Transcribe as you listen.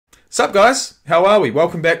Sup guys, how are we?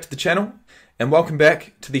 Welcome back to the channel and welcome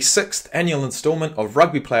back to the 6th annual installment of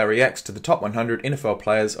Rugby Player Reacts to the top 100 NFL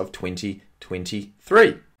players of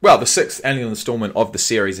 2023. Well, the 6th annual installment of the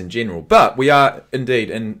series in general, but we are indeed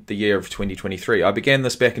in the year of 2023. I began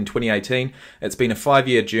this back in 2018. It's been a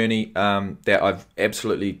 5-year journey that I've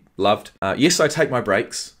absolutely loved. Yes, I take my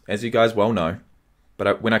breaks, as you guys well know,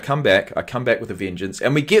 but when I come back with a vengeance,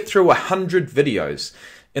 and we get through 100 videos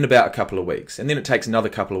in about a couple of weeks, and then it takes another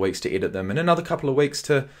couple of weeks to edit them and another couple of weeks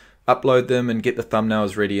to upload them and get the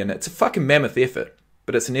thumbnails ready, and it's a fucking mammoth effort,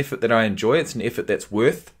 but it's an effort that I enjoy. It's an effort that's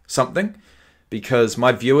worth something, because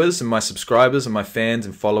my viewers and my subscribers and my fans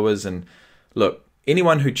and followers, and look,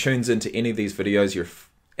 anyone who tunes into any of these videos, you're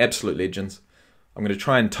absolute legends. I'm going to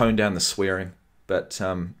try and tone down the swearing, but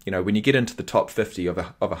you know, when you get into the top 50 of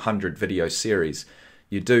a 100 video series,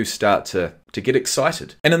 you do start to get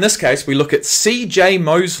excited. And in this case, we look at CJ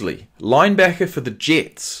MOSLEY, linebacker for the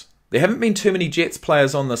Jets. There haven't been too many Jets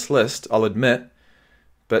players on this list, I'll admit,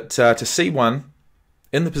 but to see one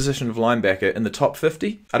in the position of linebacker in the top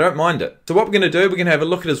 50, I don't mind it. So what we're going to do, we're going to have a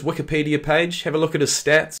look at his Wikipedia page, have a look at his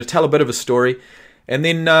stats, tell a bit of a story, and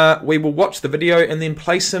then we will watch the video and then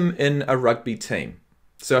place him in a rugby team.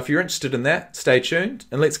 So if you're interested in that, stay tuned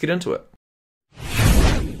and let's get into it.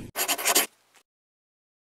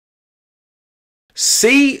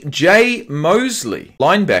 CJ MOSLEY,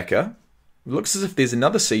 linebacker. Looks as if there's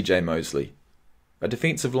another CJ MOSLEY, a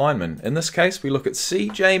defensive lineman. In this case, we look at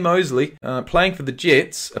CJ MOSLEY playing for the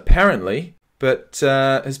Jets, apparently, but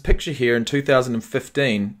his picture here in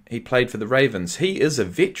 2015, he played for the Ravens. He is a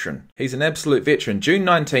veteran. He's an absolute veteran. June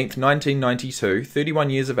 19th, 1992, 31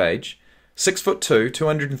 years of age, 6'2",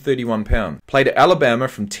 231 pounds. Played at Alabama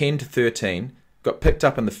from 10 to 13. Got picked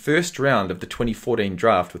up in the first round of the 2014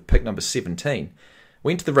 draft with pick number 17.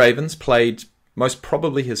 Went to the Ravens, played most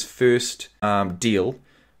probably his first deal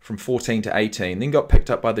from 14 to 18, then got picked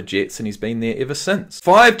up by the Jets, and he's been there ever since.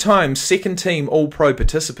 5-time second-team All-Pro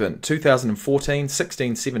participant, 2014,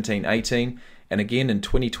 16, 17, 18, and again in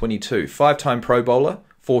 2022. 5-time Pro Bowler,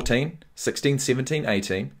 14, 16, 17,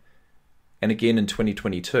 18, and again in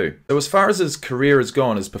 2022. So as far as his career has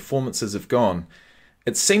gone, his performances have gone,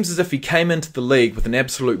 it seems as if he came into the league with an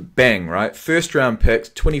absolute bang, right? First round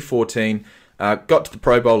pick, 2014, got to the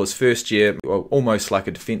Pro Bowl his first year, well, almost like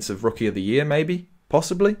a defensive rookie of the year, maybe,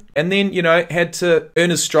 possibly. And then, you know, had to earn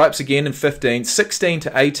his stripes again in 15. 16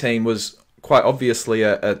 to 18 was quite obviously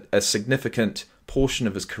a significant portion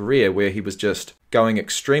of his career where he was just going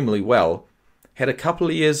extremely well. Had a couple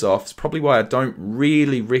of years off, it's probably why I don't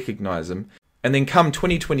really recognise him. And then come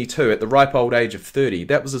 2022, at the ripe old age of 30,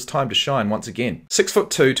 that was his time to shine once again.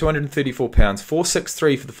 6'2", 234 pounds,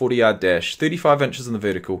 4'6" for the 40-yard dash, 35 inches on the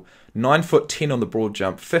vertical, 9'10" on the broad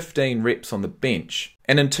jump, 15 reps on the bench.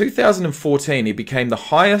 And in 2014, he became the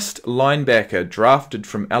highest linebacker drafted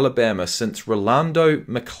from Alabama since Rolando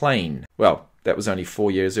McClain. Well, that was only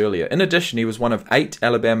 4 years earlier. In addition, he was one of 8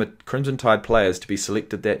 Alabama Crimson Tide players to be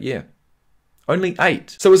selected that year. Only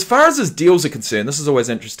 8. So as far as his deals are concerned, this is always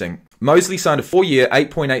interesting. MOSLEY signed a 4-year,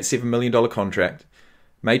 $8.87 million contract,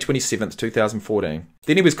 May 27th, 2014.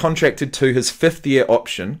 Then he was contracted to his 5th-year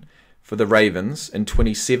option for the Ravens in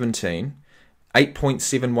 2017,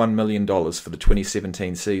 $8.71 million for the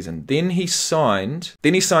 2017 season. Then he signed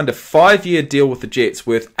a 5-year deal with the Jets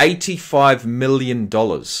worth $85 million.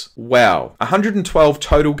 Wow. 112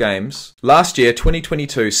 total games. Last year,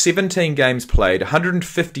 2022, 17 games played,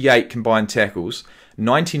 158 combined tackles,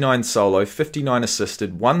 99 solo, 59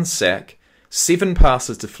 assisted, 1 sack, 7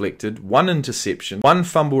 passes deflected, 1 interception, 1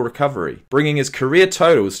 fumble recovery, bringing his career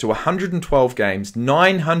totals to 112 games,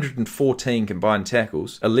 914 combined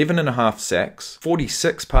tackles, 11.5 sacks,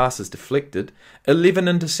 46 passes deflected, 11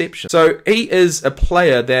 interceptions. So he is a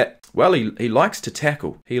player that, well, he likes to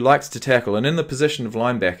tackle. He likes to tackle, and in the position of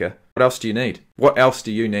linebacker, what else do you need? What else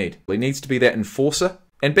do you need? He needs to be that enforcer.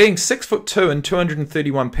 And being 6'2" and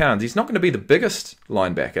 231 pounds, he's not going to be the biggest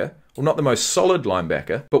linebacker, or not the most solid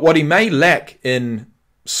linebacker, but what he may lack in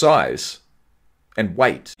size and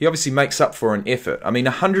weight, he obviously makes up for in effort. I mean,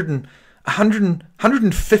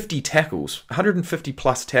 150 tackles, 150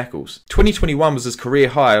 plus tackles. 2021 was his career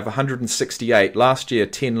high of 168. Last year,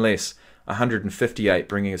 10 less, 158,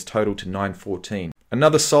 bringing his total to 914.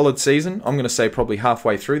 Another solid season. I'm going to say probably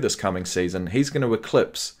halfway through this coming season, he's going to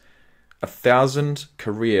eclipse 1,000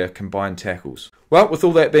 career combined tackles. Well, with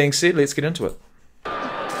all that being said, let's get into it.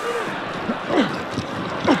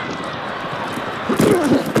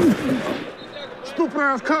 Stupid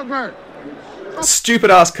ass cutback.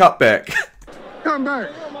 Stupid ass cutback. Come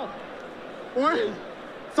back. What?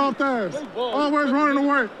 Soft ass. Always running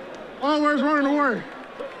away. Always running away.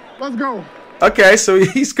 Let's go. Okay, so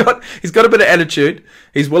he's got a bit of attitude.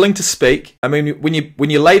 He's willing to speak. I mean, when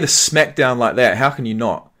you lay the smack down like that, how can you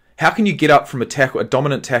not? How can you get up from a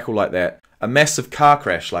dominant tackle like that, a massive car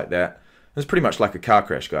crash like that? It's pretty much like a car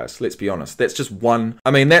crash, guys. Let's be honest. That's just one.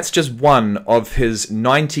 I mean, that's just one of his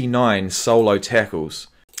 99 solo tackles.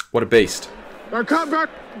 What a beast! Now cut back.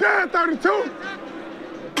 Down 32.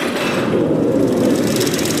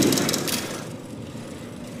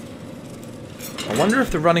 I wonder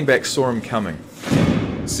if the running back saw him coming.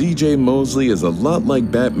 CJ Mosley is a lot like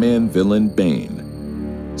Batman villain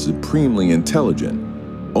Bane. Supremely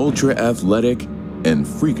intelligent, ultra-athletic, and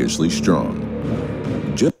freakishly strong.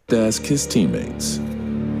 Just ask his teammates.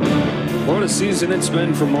 What a season it's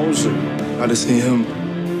been for Mosley. I just seen him,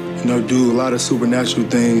 do a lot of supernatural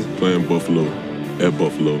things. Playing Buffalo, at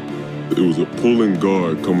Buffalo, it was a pulling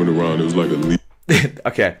guard coming around. It was like a lead.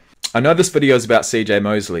 Okay. I know this video is about CJ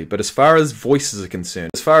Mosley, but as far as voices are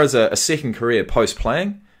concerned, as far as a second career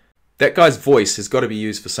post-playing, that guy's voice has got to be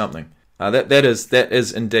used for something. That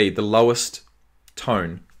is indeed the lowest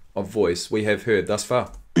tone of voice we have heard thus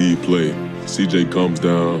far. Lead play. CJ comes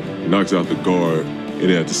down, knocks out the guard, and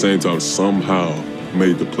at the same time somehow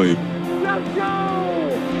made the play. Let's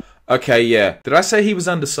go! Okay, yeah. Did I say he was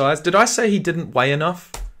undersized? Did I say he didn't weigh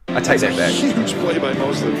enough? I take that back. Huge play by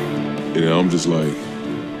Mosley. And I'm just like,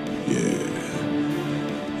 yeah.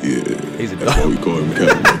 He's a That's why we dog. call him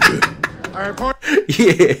Captain like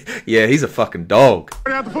that. Yeah, he's a fucking dog.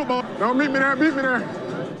 After football. Don't meet me there. Meet me there.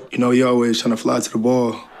 He always trying to fly to the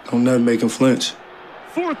ball. Don't never make him flinch.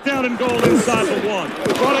 4th down and goal inside the 1.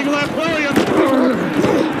 Running left, Williams.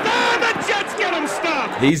 The Jets get him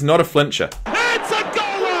stopped. He's not a flincher. It's a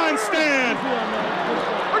goal line stand.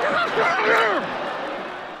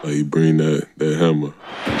 Like he bring that hammer.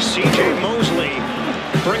 CJ Mosley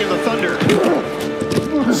bringing the thunder.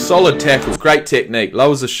 Solid tackle, great technique.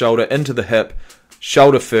 Lowers the shoulder into the hip,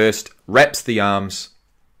 shoulder first, wraps the arms.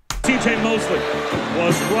 CJ Mosley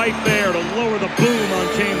was right there to lower the boom on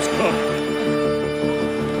James Cook.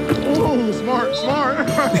 Ooh, smart.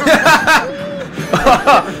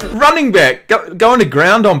 Running back, going to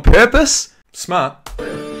ground on purpose. Smart.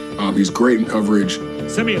 He's great in coverage.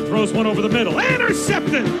 Simeon throws one over the middle.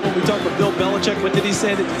 Intercepted. When we talk about Bill Belichick, what did he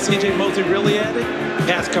say that CJ Mosley really added?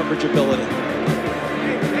 Pass coverage ability.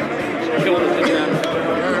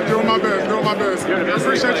 Doing my best. I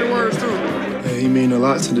appreciate your words too. He mean a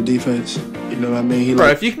lot to the defense. You know what I mean? Bro,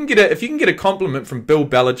 if you can get a compliment from Bill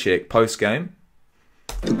Belichick post game,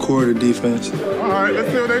 the core of the defense. All right,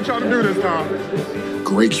 let's see what they trying to do this time.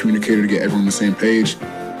 Great communicator to get everyone on the same page.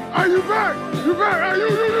 Hey, you back. Hey, you.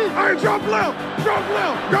 Hey, jump left.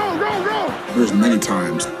 Go. There's many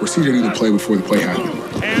times where CJ needed to play before the play happened.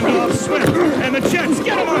 And off Swift. And the Jets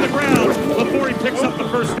get him on the ground before he picks up the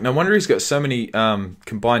first. no wonder he's got so many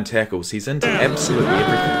combined tackles. He's into absolutely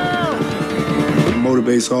everything. It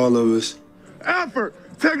motivates all of us. Effort,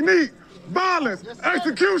 technique, violence,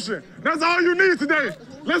 execution. That's all you need today.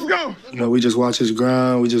 Let's go. We just watch his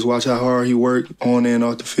grind. We just watch how hard he worked on and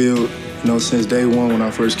off the field. Since day one when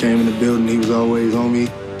I first came in the building, he was always on me.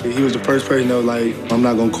 He was the first person, like, I'm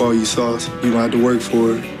not going to call you sauce. You're going to have to work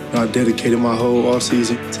for it. I dedicated my whole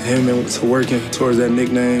offseason to him and to working towards that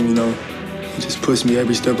nickname. He just pushed me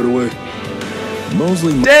every step of the way.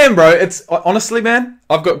 Mosley. Damn, bro. It's honestly, man,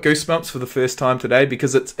 I've got goosebumps for the first time today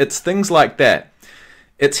because it's things like that.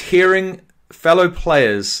 It's hearing fellow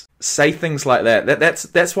players say things like that.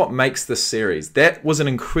 That's what makes this series. That was an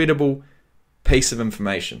incredible piece of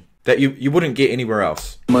information that you wouldn't get anywhere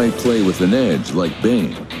else. Might play with an edge like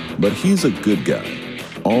Bane, but he's a good guy,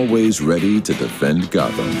 always ready to defend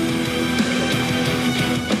Gotham.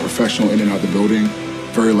 A professional in and out the building.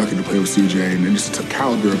 Very lucky to play with CJ, and just the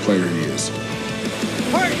caliber of player he is.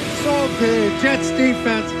 Fights all day, Jets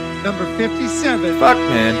defense, number 57. Fuck,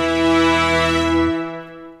 man.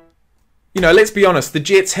 Let's be honest, the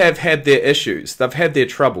Jets have had their issues. They've had their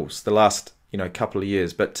troubles the last, couple of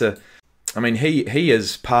years. But, he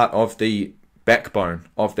is part of the backbone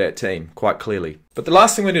of that team, quite clearly. But the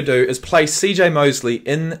last thing we're going to do is play CJ Mosley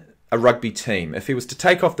in a rugby team. If he was to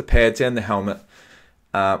take off the pads and the helmet,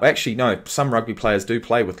 actually, no, some rugby players do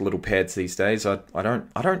play with little pads these days. I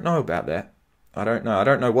don't know about that. I don't know. I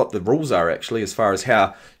don't know what the rules are actually as far as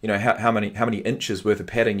how many inches worth of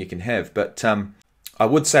padding you can have. But I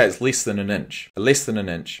would say it's less than an inch. Less than an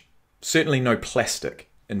inch. Certainly no plastic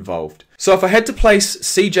involved. So if I had to place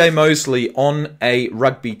CJ Mosley on a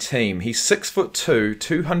rugby team, he's 6'2",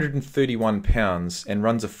 231 pounds, and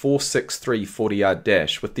runs a 4.63 40-yard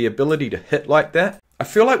dash with the ability to hit like that. I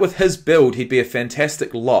feel like with his build, he'd be a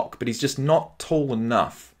fantastic lock, but he's just not tall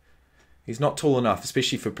enough. He's not tall enough,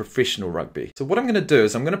 especially for professional rugby. So what I'm going to do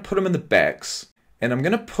is I'm going to put him in the backs, and I'm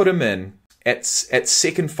going to put him in at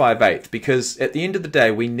second 5/8, because at the end of the day,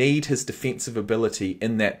 we need his defensive ability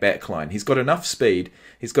in that back line. He's got enough speed,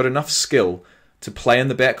 he's got enough skill to play in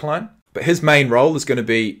the back line, but his main role is going to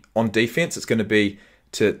be on defense. It's going to be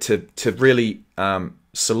to really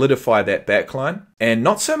solidify that back line, and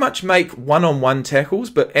not so much make one-on-one tackles,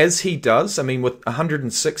 but as he does, I mean, with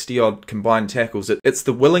 160 odd combined tackles, it's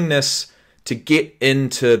the willingness to get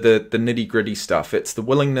into the nitty-gritty stuff. It's the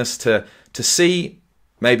willingness to see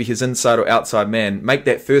maybe his inside or outside man make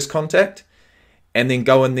that first contact, and then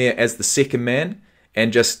go in there as the second man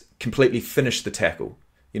and just completely finish the tackle.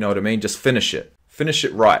 You know what I mean? Just finish it. Finish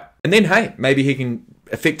it right. And then, hey, maybe he can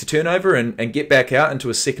effect a turnover and get back out into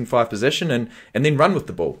a second 5 position and then run with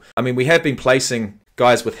the ball. I mean, we have been placing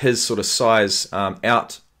guys with his sort of size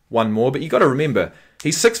out one more, but you got to remember,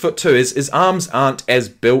 he's 6'2". His arms aren't as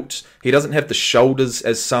built. He doesn't have the shoulders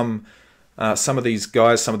as some of these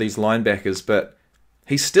guys, some of these linebackers, but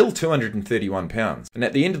he's still 231 pounds. And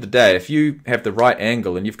at the end of the day, if you have the right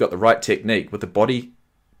angle and you've got the right technique with a body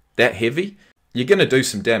that heavy, you're going to do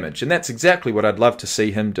some damage. And that's exactly what I'd love to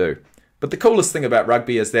see him do. But the coolest thing about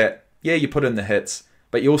rugby is that, yeah, you put in the hits,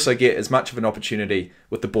 but you also get as much of an opportunity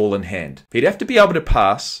with the ball in hand. He'd have to be able to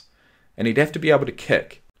pass, and he'd have to be able to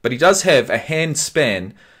kick. But he does have a hand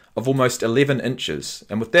span of almost 11 inches.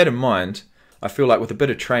 And with that in mind, I feel like with a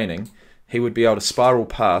bit of training, he would be able to spiral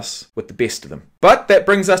pass with the best of them. But that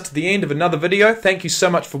brings us to the end of another video. Thank you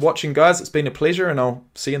so much for watching, guys. It's been a pleasure, and I'll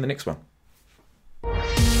see you in the next one.